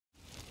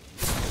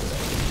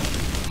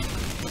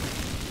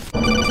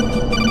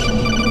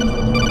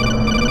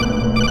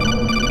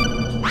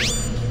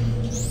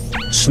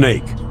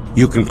Snake,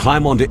 you can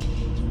climb onto...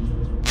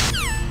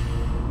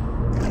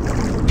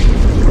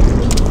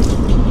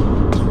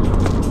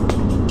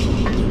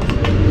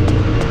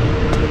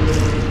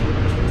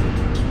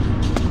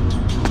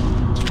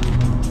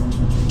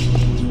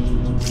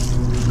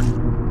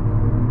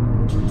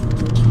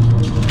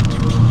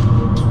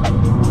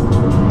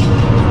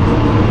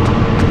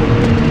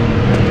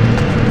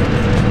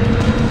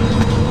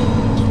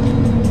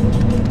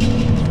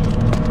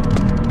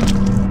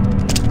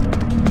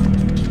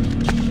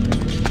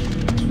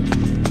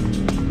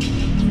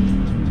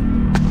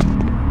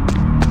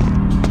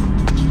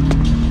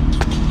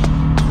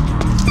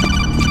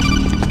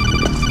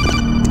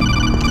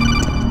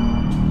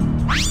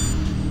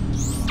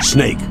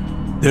 Snake,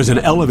 there's an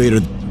elevator...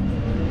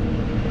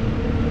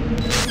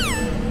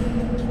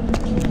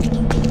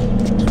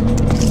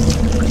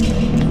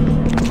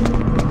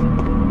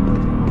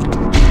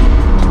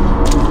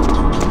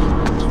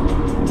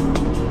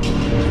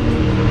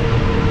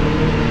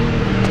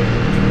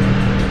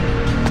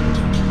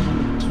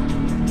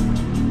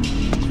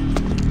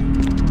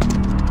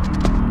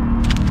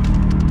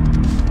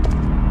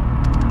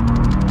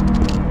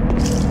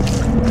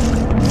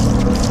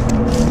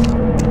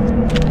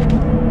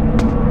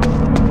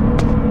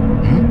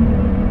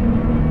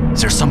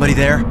 Somebody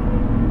there?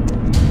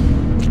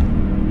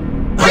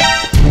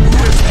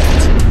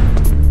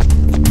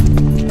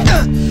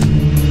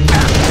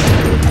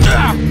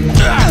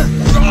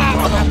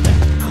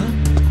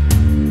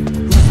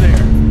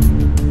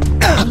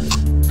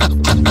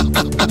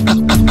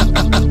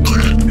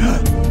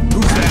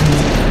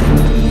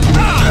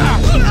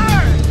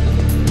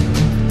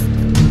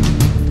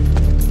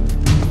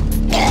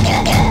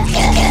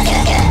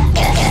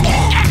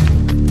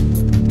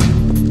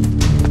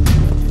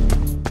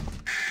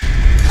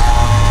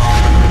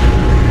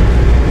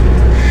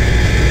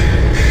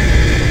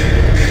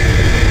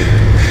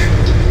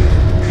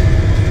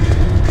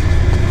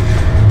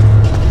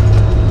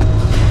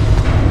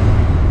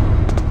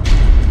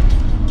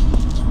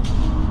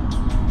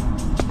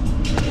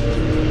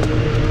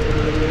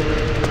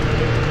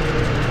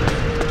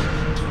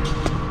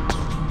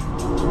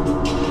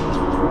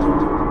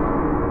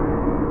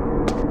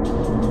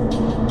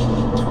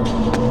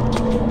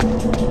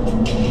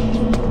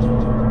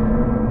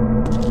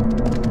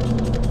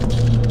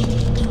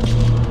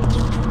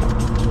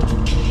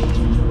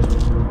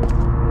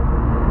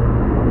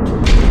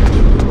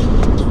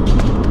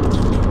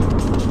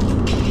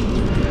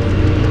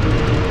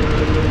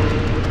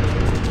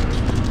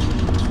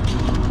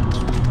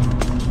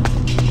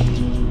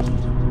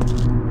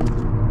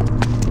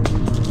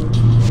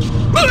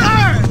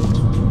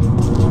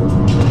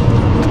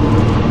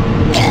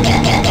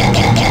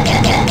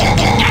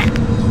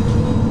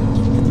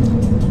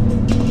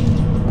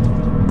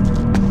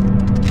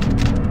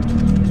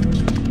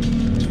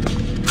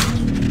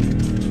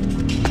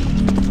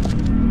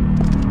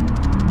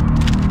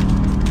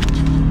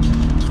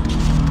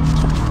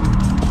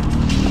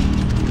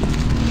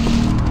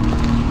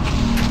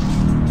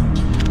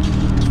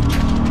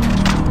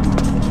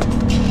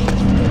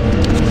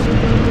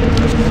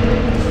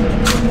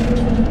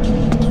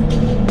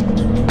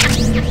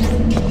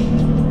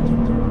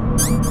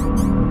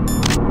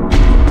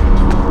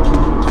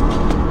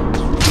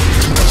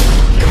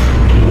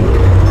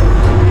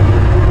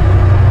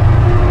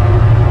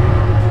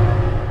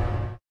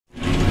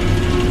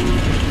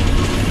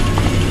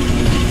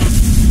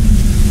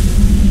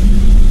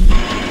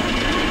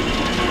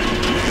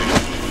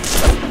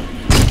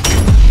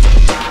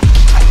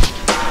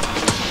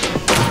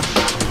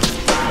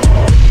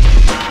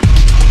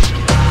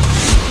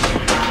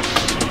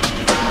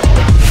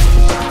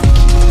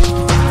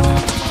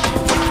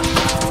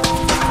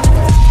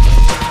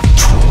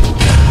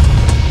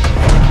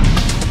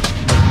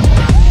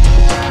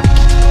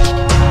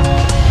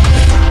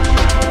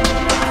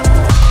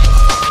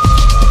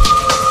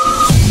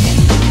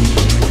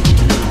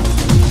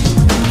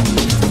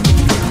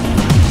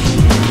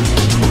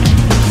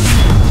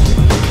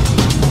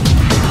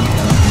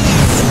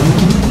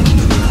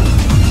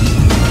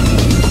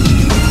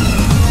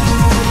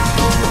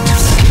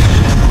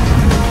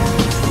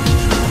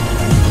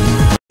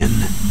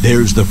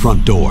 There's the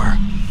front door.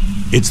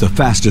 It's the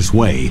fastest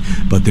way,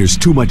 but there's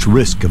too much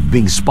risk of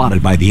being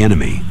spotted by the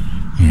enemy.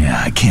 Yeah,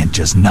 I can't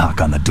just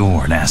knock on the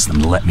door and ask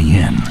them to let me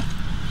in.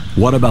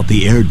 What about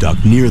the air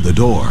duct near the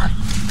door?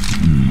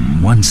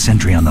 One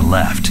sentry on the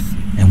left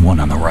and one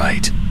on the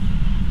right.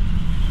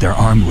 They're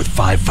armed with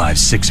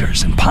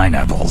 5.56ers and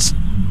pineapples.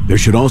 There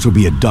should also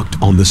be a duct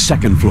on the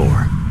second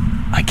floor.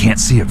 I can't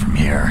see it from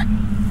here.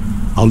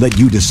 I'll let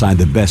you decide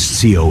the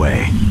best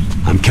COA.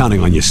 I'm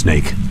counting on you,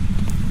 Snake.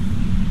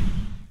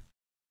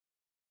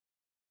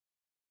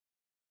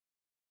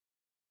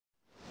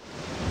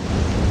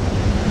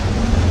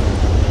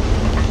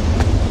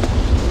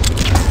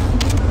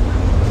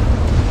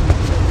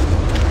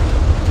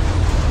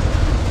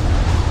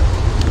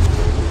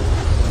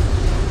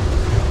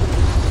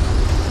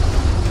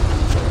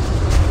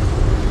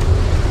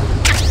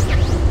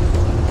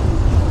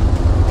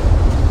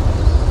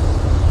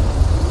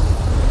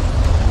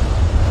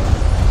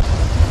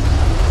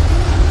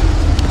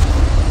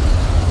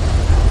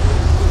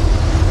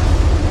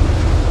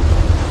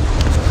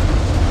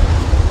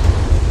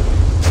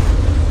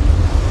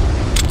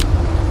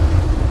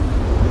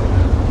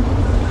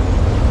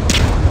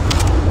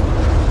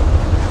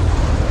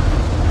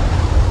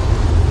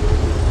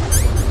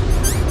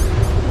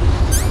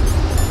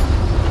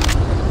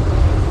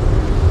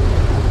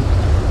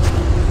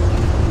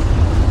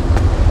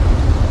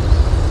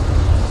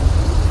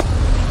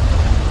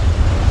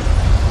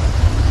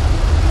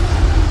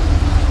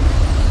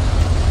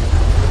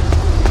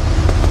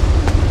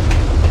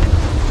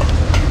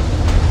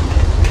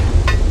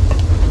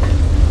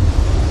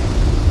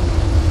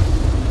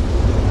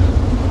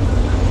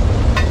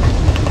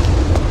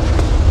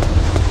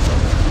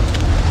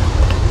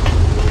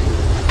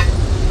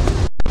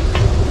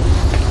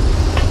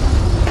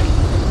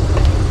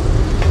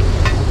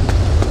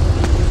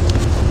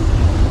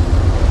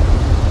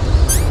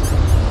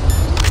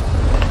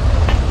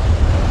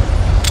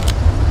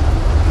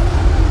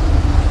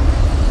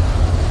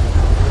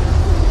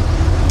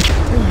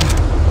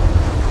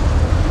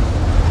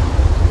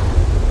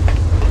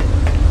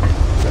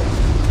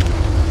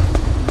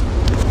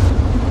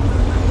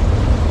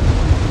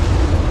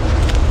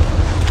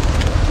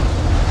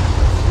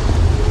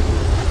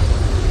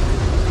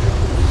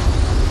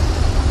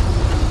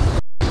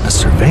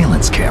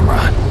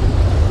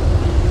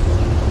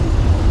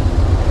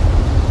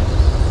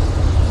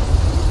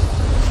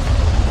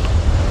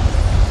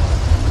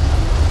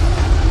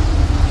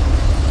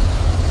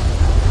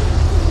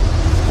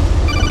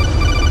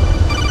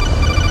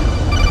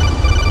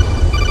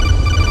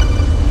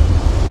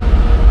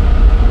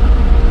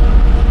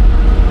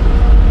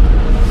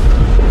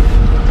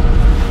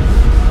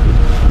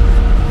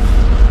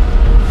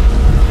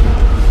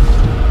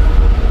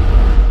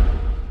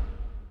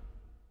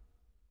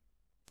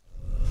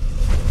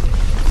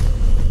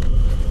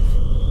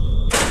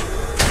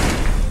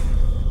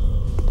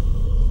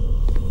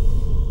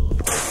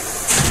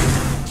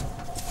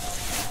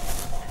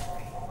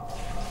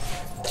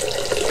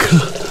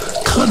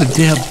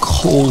 damn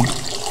cold.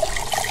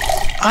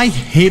 I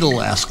hate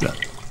Alaska.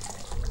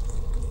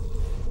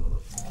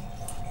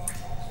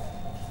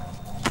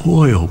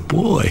 Boy, oh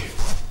boy.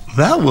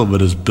 That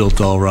woman is built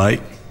all right.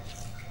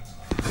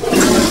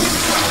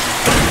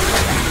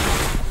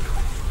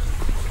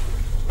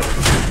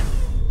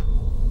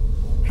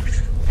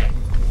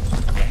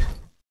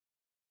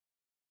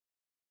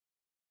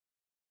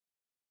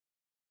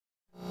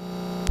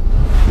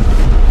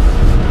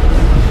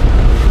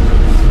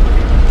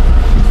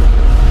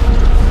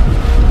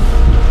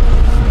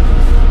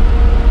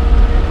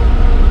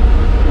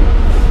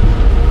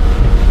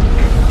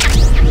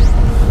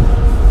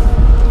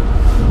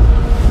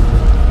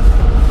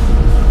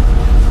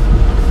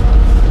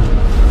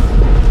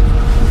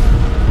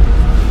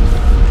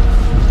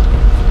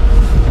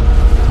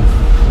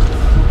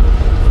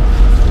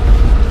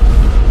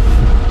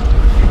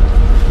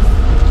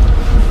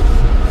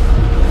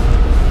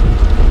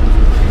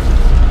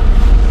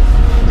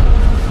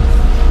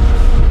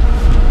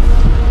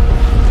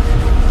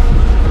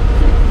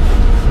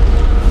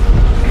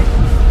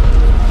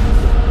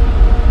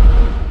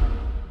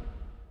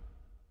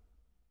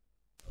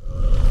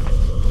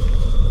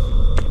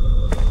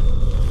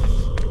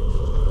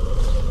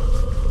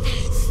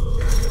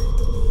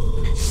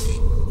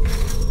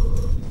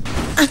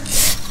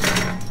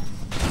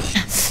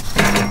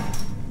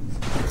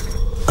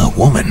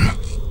 Woman.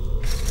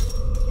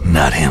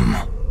 Not him.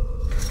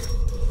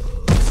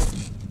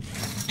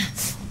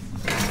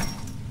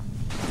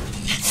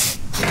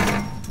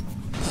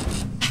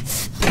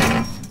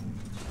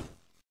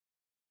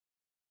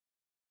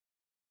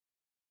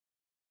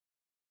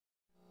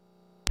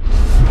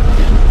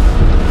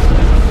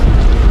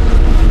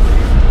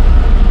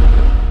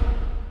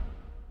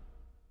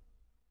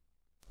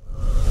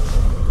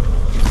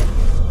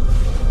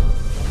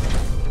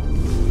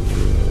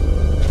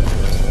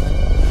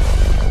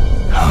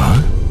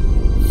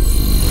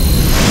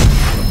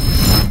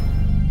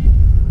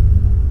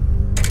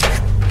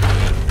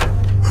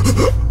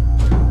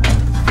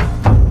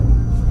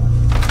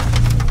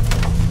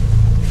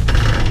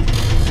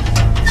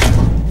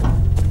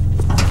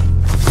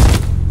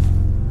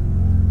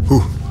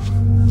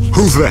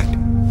 Who's that?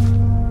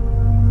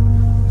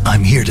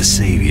 I'm here to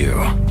save you.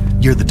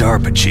 You're the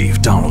DARPA chief,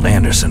 Donald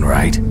Anderson,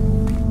 right?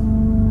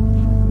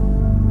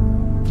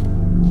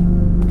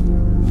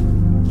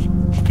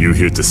 You're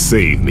here to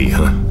save me,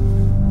 huh?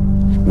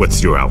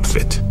 What's your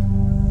outfit?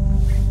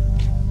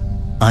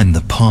 I'm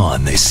the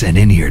pawn they sent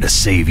in here to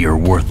save your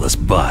worthless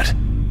butt.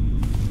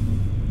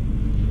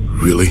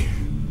 Really?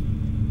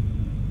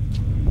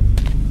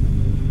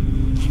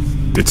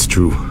 It's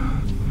true.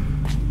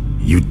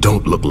 You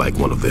don't look like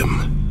one of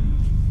them.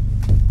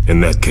 In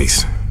that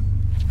case,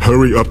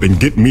 hurry up and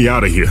get me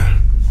out of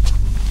here.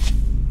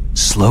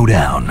 Slow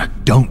down.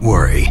 Don't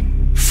worry.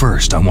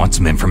 First, I want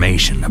some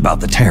information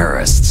about the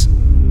terrorists.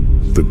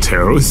 The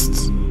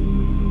terrorists?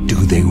 Do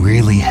they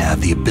really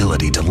have the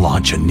ability to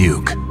launch a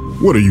nuke?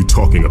 What are you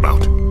talking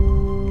about?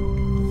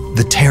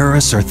 The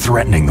terrorists are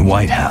threatening the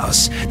White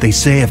House. They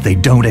say if they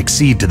don't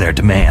accede to their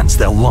demands,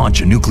 they'll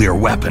launch a nuclear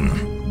weapon.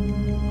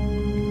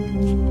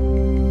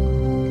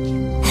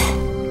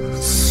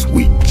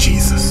 Sweet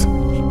Jesus.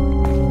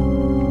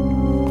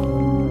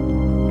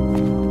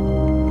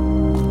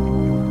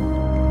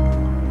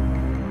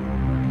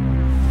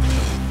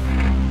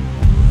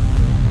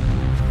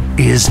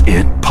 Is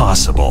it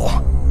possible?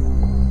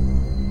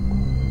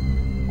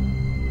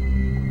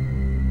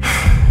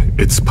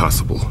 It's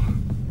possible.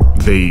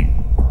 They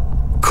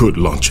could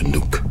launch a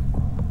nuke.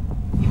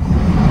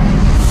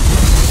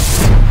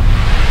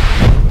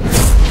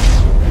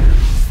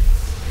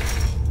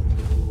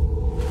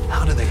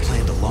 How do they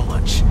plan to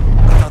launch?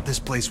 I thought this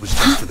place was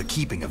just for the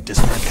keeping of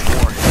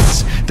dismantled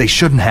warheads. They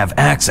shouldn't have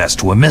access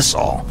to a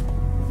missile.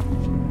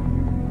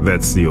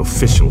 That's the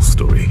official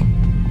story.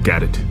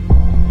 Got it?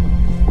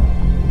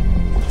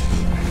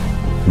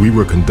 We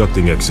were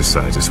conducting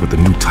exercises with a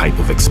new type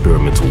of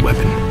experimental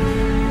weapon.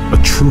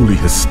 A truly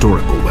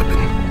historical weapon.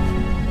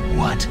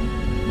 What?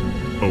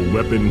 A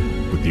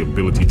weapon with the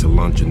ability to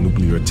launch a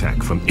nuclear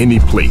attack from any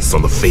place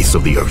on the face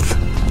of the Earth.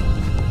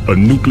 A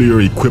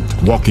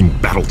nuclear-equipped walking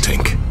battle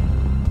tank.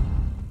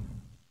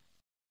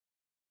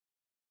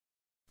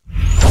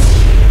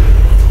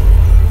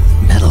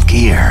 Metal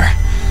Gear.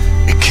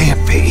 It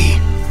can't be.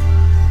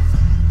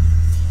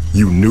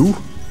 You knew?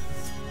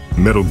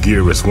 Metal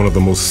Gear is one of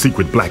the most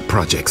secret black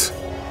projects.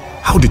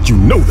 How did you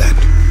know that?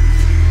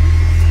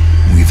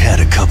 We've had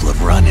a couple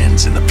of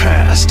run-ins in the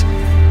past.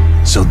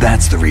 So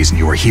that's the reason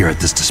you were here at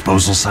this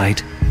disposal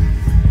site?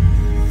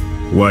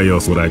 Why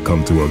else would I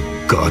come to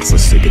a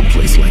godforsaken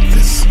place like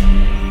this?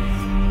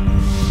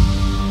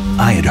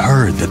 I had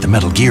heard that the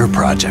Metal Gear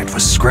project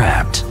was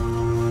scrapped.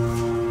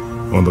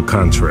 On the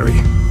contrary,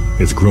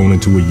 it's grown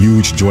into a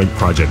huge joint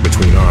project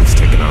between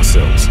Armstech and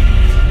ourselves.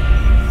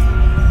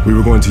 We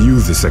were going to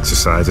use this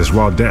exercise as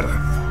raw data,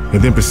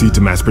 and then proceed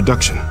to mass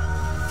production.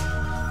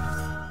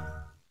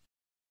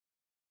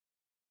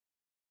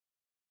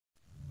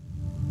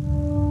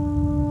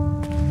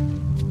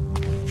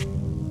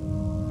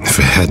 If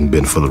it hadn't hadn't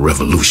been for the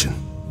revolution.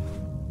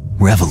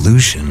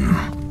 Revolution?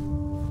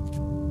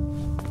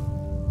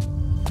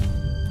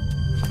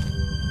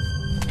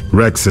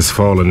 Rex has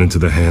fallen into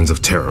the hands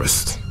of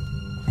terrorists.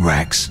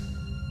 Rex?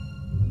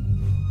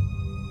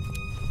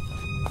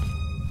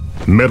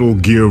 Metal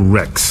Gear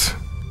Rex,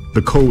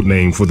 the code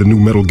name for the new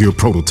Metal Gear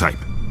prototype.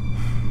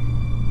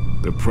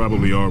 They're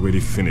probably already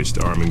finished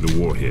arming the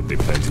warhead they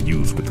plan to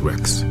use with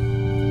Rex.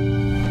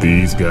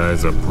 These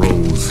guys are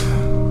pros.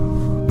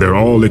 They're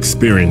all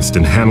experienced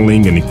in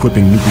handling and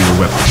equipping nuclear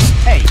weapons.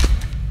 Hey!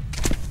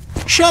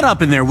 Shut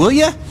up in there, will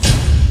ya?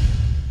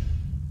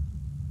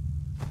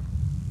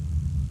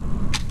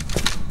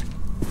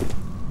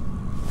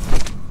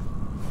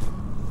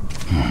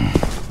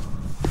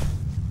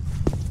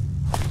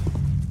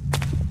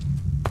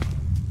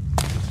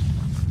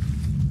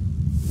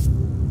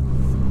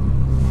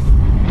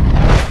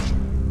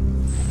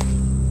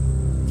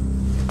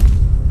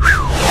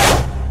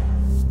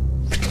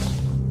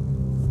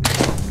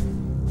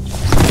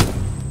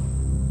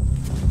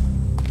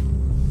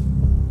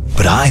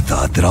 But I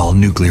thought that all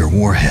nuclear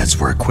warheads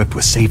were equipped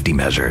with safety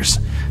measures.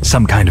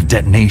 Some kind of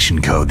detonation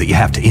code that you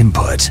have to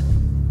input.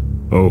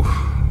 Oh,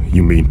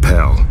 you mean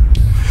PAL.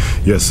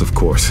 Yes, of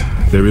course,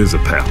 there is a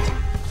PAL.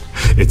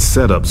 It's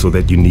set up so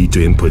that you need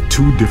to input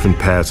 2 different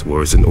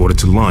passwords in order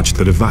to launch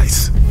the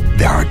device.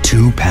 There are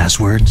 2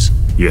 passwords?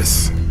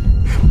 Yes.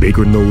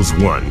 Baker knows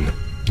one,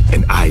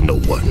 and I know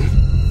one.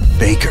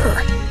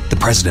 Baker, the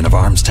president of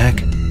Arms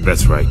Tech?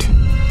 That's right.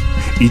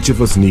 Each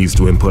of us needs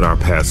to input our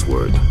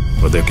password,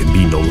 or there can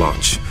be no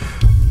launch.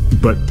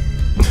 But...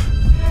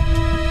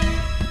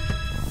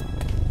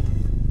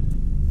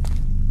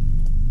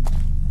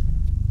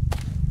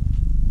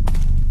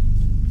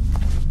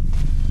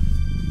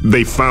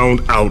 they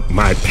found out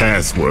my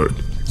password.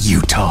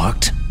 You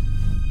talked?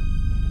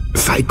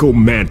 Psycho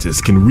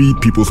Mantis can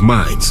read people's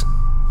minds.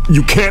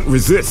 You can't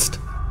resist.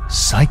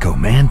 Psycho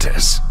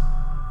Mantis?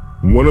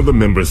 One of the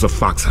members of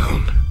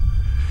Foxhound.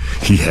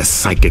 He has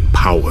psychic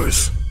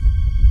powers.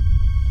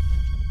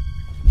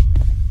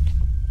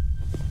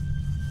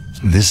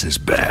 This is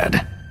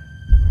bad.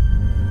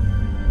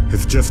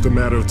 It's just a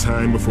matter of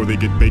time before they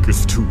get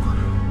Baker's too.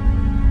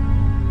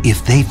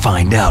 If they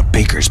find out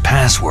Baker's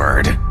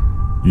password...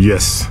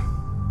 Yes.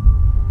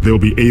 They'll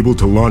be able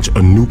to launch a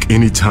nuke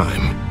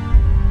anytime.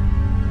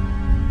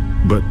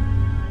 But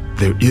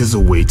there is a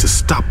way to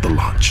stop the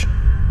launch.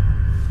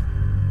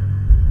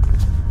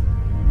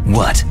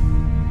 What?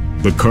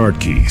 The card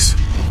keys.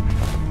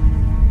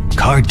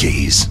 Card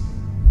keys?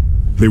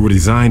 They were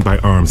designed by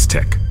Arms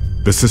Tech,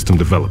 the system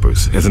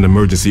developers, as an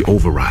emergency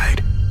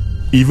override.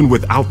 Even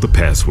without the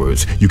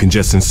passwords, you can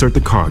just insert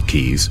the card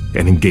keys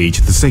and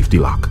engage the safety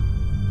lock.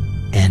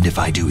 And if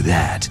I do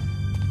that...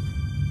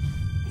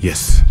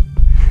 Yes,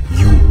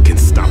 you can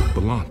stop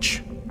the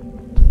launch.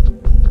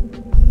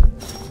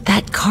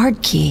 That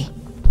card key.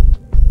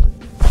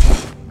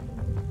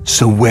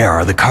 So where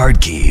are the card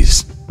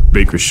keys?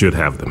 Baker should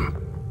have them.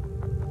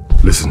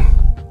 Listen,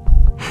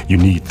 you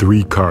need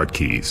 3 card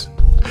keys.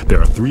 There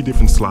are 3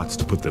 different slots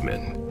to put them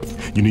in.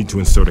 You need to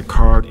insert a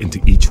card into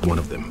each one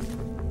of them.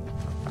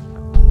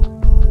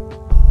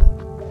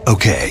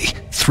 Okay,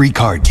 3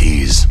 card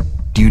keys.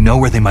 Do you know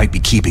where they might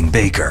be keeping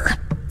Baker?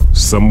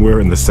 Somewhere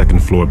in the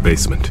 2nd floor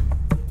basement.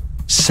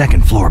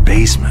 2nd floor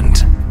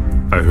basement?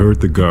 I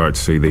heard the guards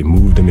say they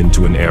moved him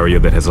into an area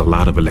that has a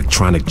lot of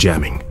electronic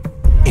jamming.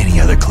 Any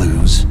other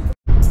clues?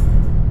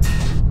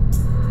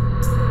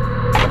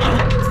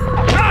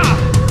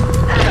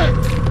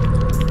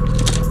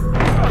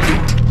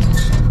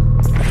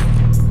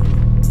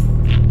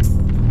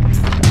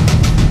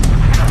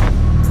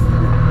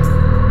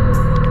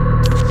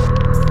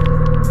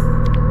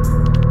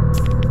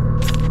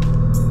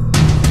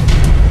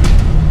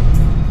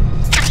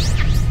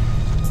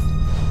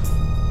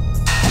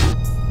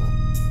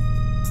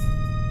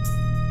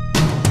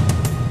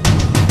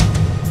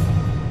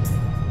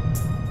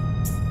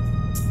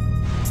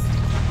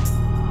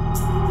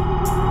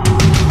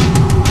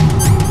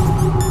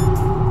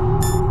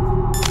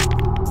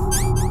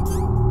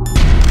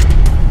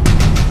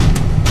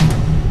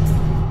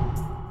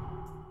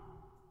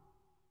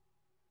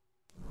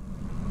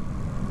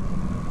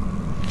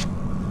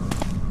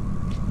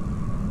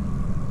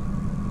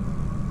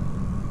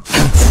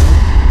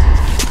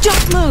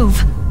 Don't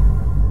move!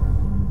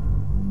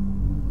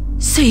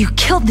 So you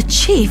killed the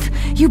chief,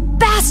 you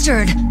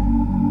bastard!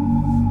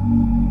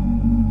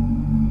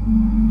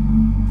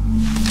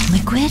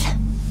 Liquid?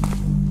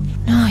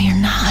 No, you're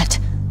not.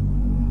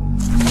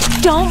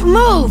 Don't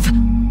move!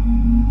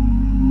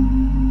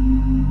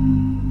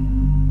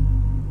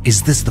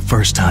 Is this the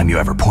first time you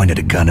ever pointed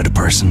a gun at a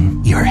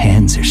person? Your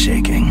hands are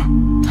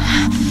shaking.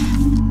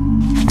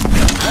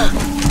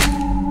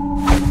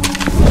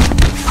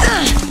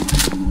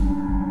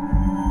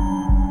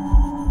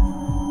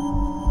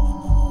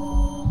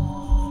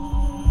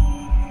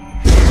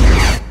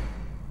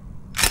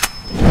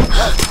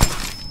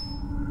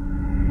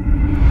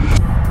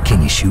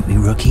 Can you shoot me,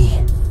 rookie?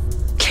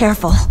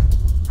 Careful.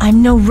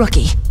 I'm no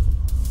rookie.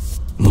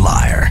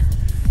 Liar.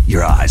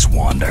 Your eyes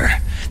wander.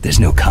 There's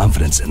no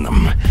confidence in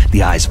them.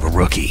 The eyes of a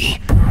rookie.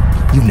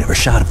 You've never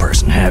shot a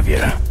person, have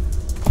you?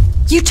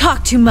 You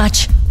talk too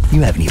much.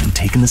 You haven't even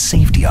taken the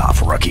safety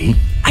off, rookie.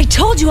 I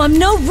told you I'm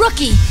no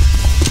rookie!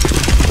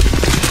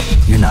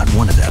 You're not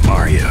one of them,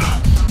 are you?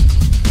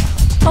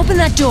 Open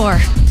that door.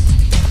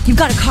 You've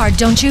got a card,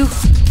 don't you?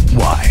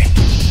 Why?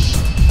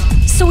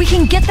 So we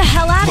can get the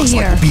hell out of Looks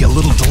here. like we'll be a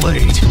little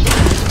delayed.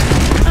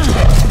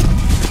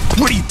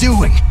 What are you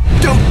doing?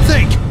 Don't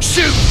think!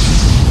 Shoot!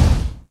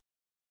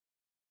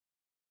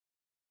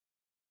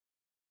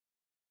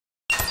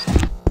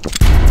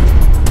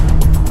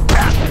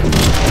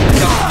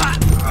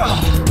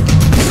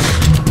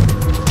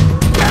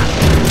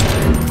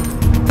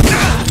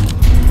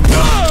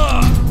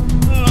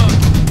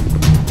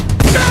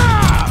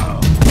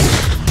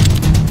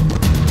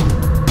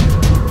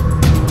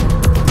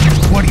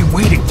 What are you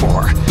waiting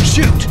for?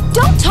 Shoot!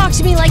 Don't talk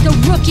to me like a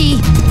rookie!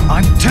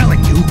 I'm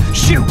telling you,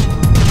 shoot!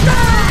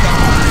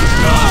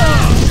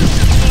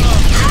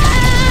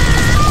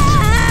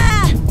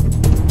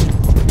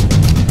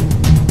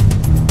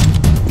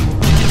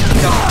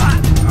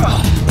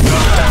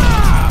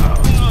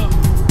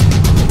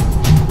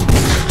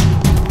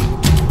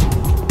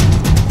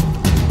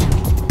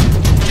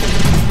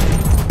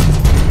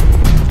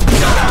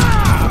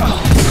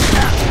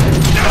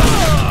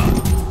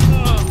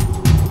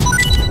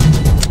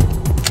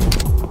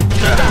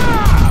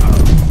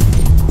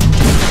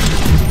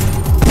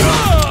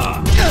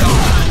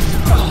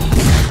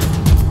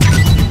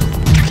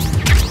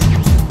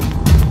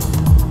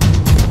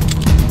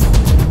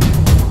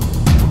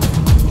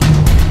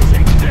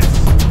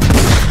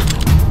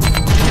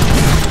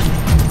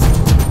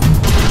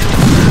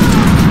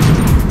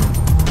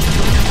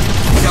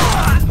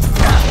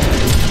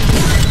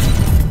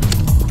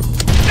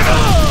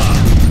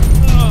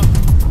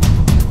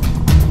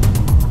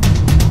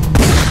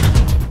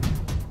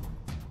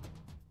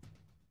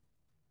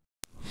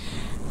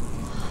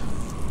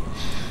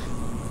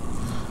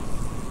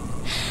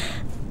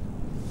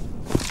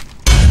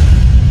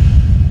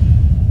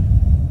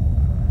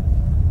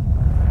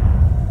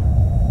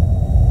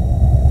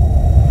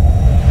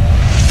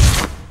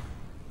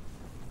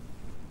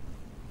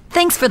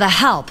 Thanks for the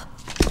help.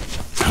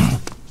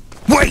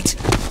 Wait!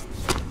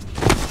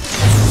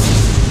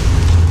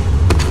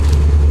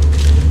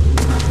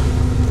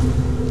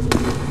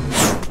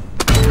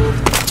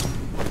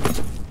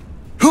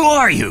 Who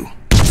are you?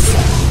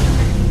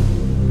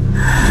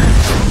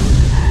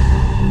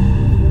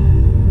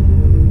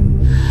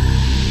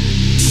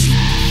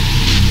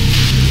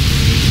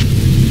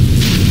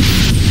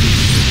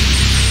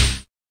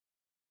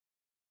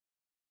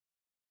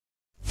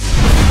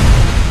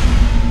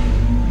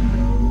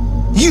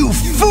 You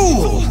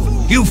fool!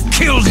 You've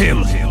killed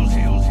him!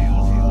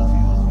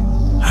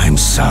 I'm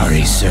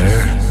sorry, sir.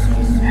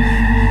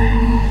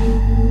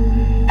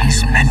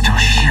 His mental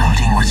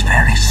shielding was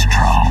very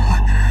strong.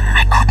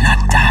 I could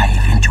not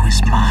dive into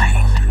his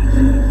mind.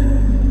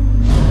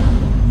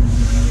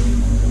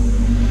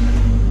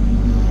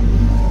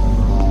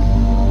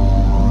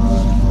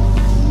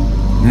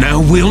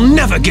 Now we'll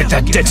never get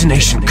that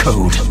detonation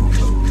code.